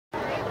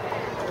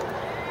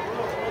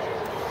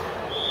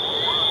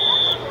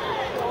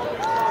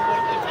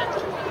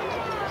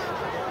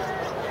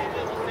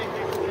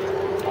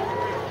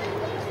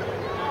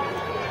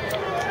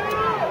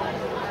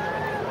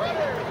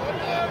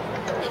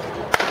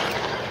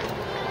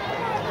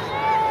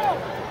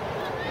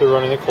They're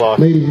running the clock.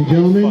 Ladies and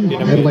gentlemen,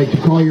 I'd like to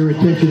call your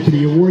attention to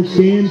the award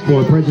stand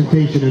for a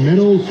presentation of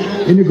medals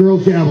in the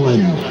girls'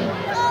 javelin.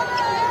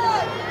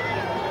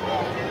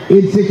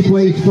 In 6th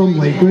place from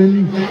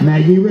Lakeland,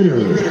 Maggie Ritter.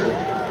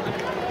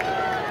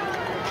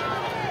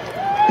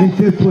 In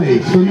 5th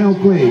place from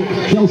Elk Lake,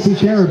 Chelsea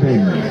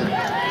Carabin.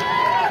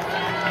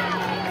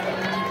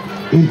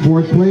 In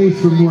 4th place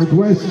from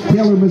Northwest,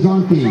 Taylor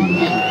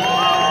Mazzanti.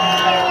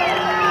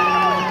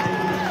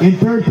 In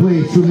 3rd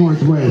place from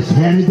Northwest,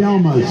 Hannah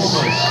Dalmas.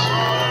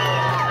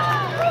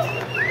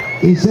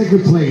 In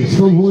 2nd place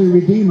from Holy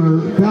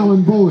Redeemer,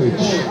 Fallon Bolich.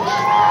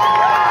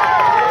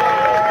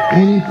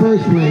 And in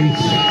 1st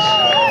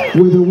place,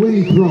 with a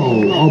winning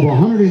throw of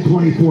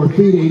 124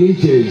 feet 8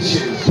 inches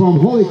from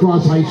Holy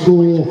Cross High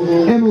School,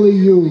 Emily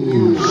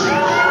Hughes.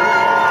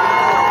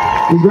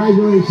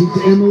 Congratulations,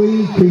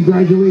 Emily.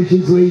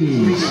 Congratulations,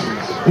 ladies.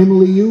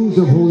 Emily Hughes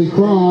of Holy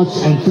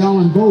Cross and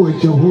Fallon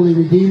Bolich of Holy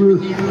Redeemer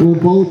will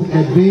both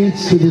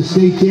advance to the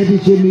state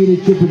championship meet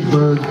at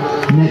Shippensburg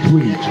next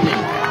week.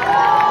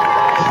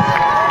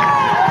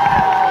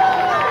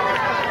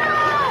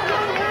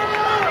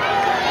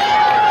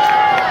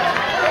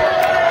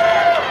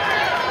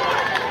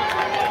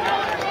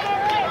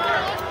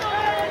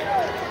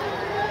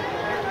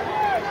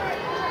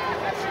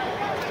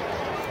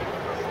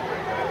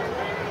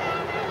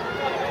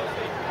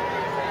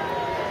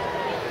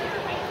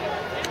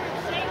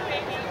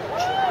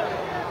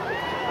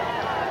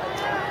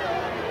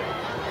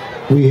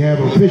 We have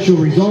official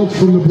results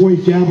from the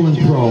boys javelin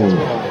throw.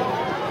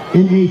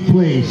 In 8th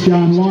place,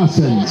 John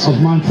Lawson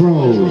of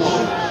Montrose.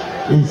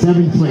 In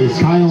 7th place,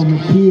 Kyle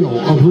McKeel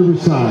of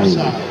Riverside.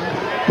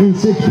 In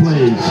 6th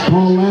place,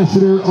 Paul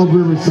Lassiter of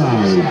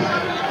Riverside.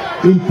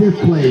 In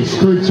 5th place,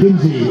 Kurt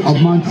Kinsey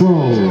of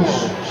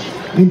Montrose.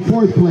 In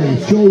 4th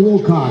place, Joe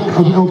Wilcock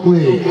of Elk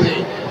Lake.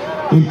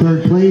 In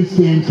 3rd place,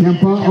 Dan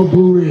Kempa of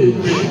Blue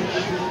Ridge.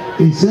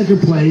 In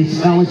 2nd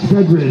place, Alex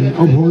Fedrin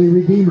of Holy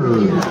Redeemer.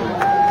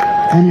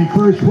 And in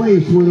 1st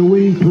place with a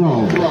winning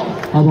throw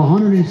of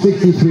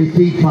 163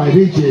 feet 5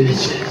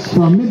 inches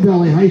from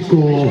Mid-Valley High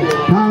School,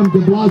 Tom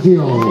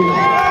DeBlasio.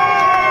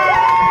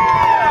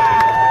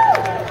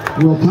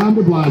 Will Tom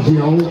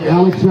DeBlasio,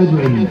 Alex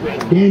Fedrin,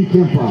 Dan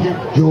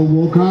Kempa, Joe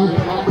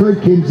Wilcock,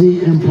 Kurt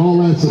Kinsey, and Paul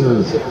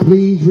Lassiter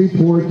please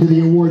report to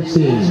the award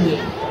stand.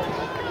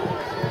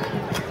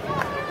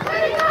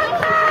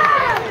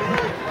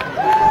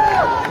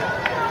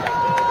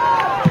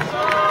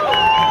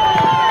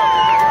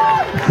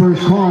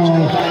 First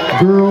call,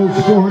 girls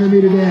 400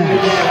 meter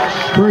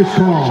dash. First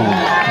call,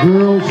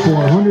 girls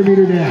 400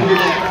 meter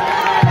dash.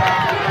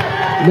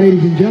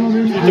 Ladies and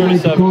gentlemen, I'd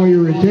like to call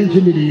your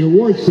attention to the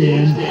award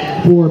stand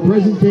for a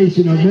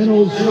presentation of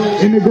medals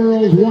in the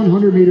girls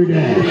 100 meter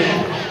dash.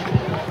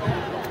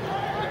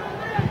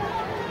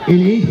 In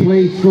 8th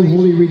place from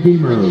Holy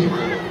Redeemer,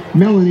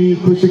 Melanie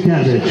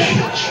Kusakavich.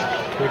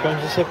 Here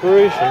comes the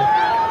separation.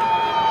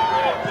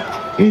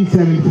 In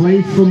 7th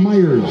place from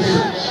Myers,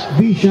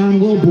 Vishan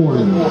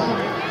Wilborn.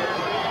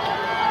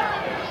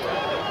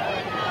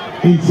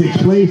 In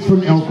 6th place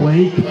from Elk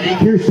Lake,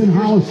 Kirsten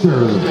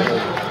Hollister.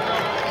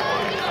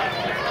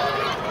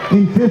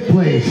 In 5th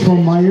place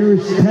from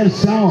Myers, Tess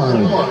Sauer.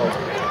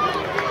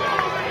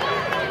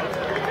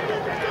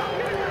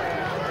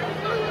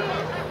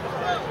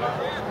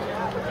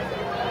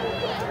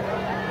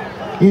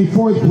 In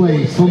 4th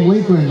place from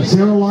Lakeland,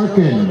 Sarah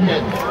Larkin.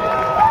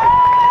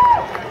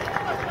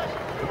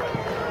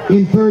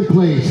 In 3rd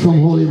place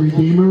from Holy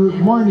Redeemer,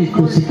 Marnie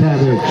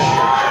Kusakavich.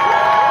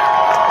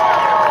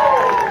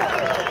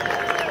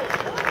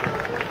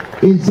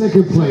 In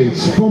 2nd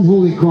place from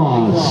Holy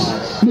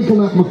Cross,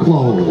 Nicolette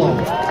McClough.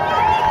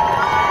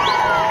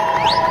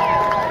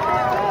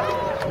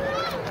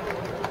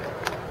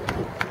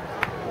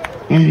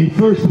 And in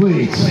 1st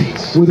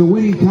place with a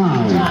winning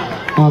time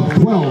of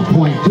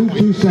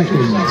 12.22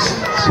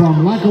 seconds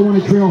from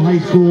Lackawanna Trail High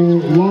School,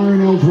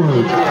 Lauren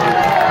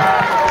Ellsworth.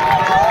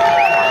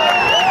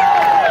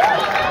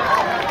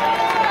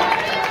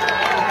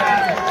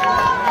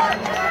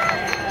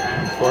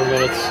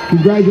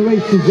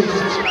 Congratulations.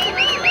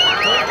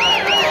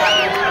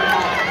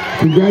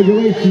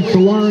 Congratulations to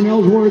Lauren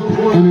Ellsworth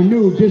and a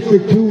new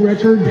District 2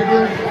 record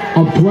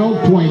of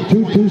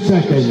 12.22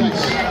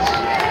 seconds.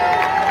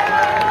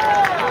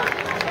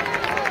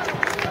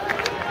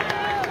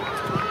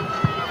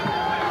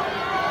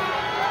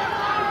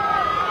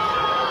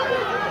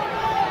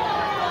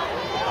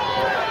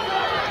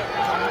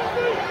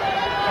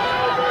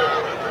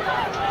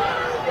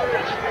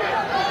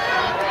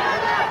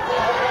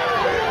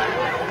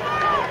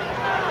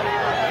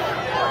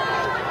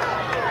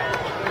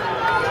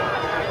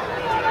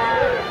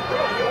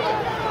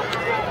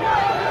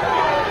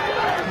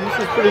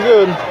 Pretty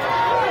good.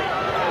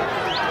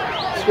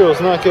 This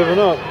girl's not giving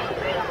up.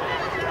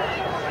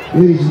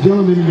 Ladies and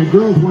gentlemen, in the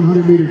girls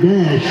 100 meter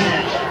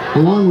dash,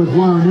 along with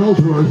Lauren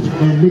Ellsworth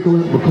and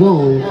Nicolette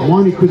McClough,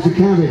 Marnie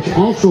Kusakavich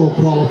also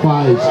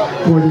qualifies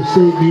for the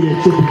state meet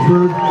at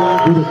Shippensburg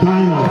with a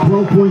time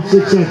of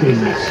 12.6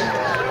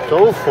 seconds.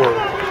 Go for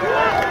it.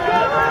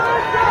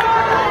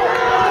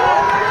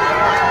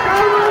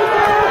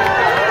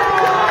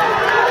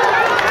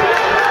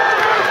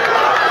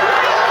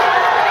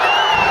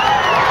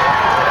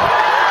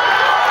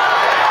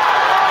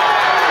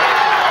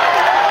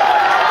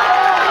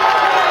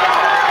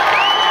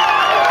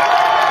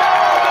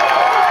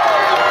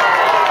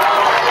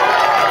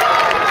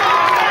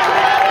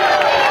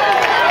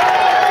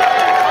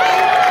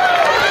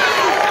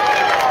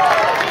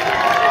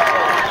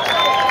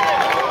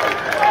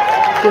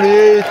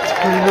 28,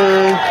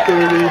 29,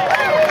 30.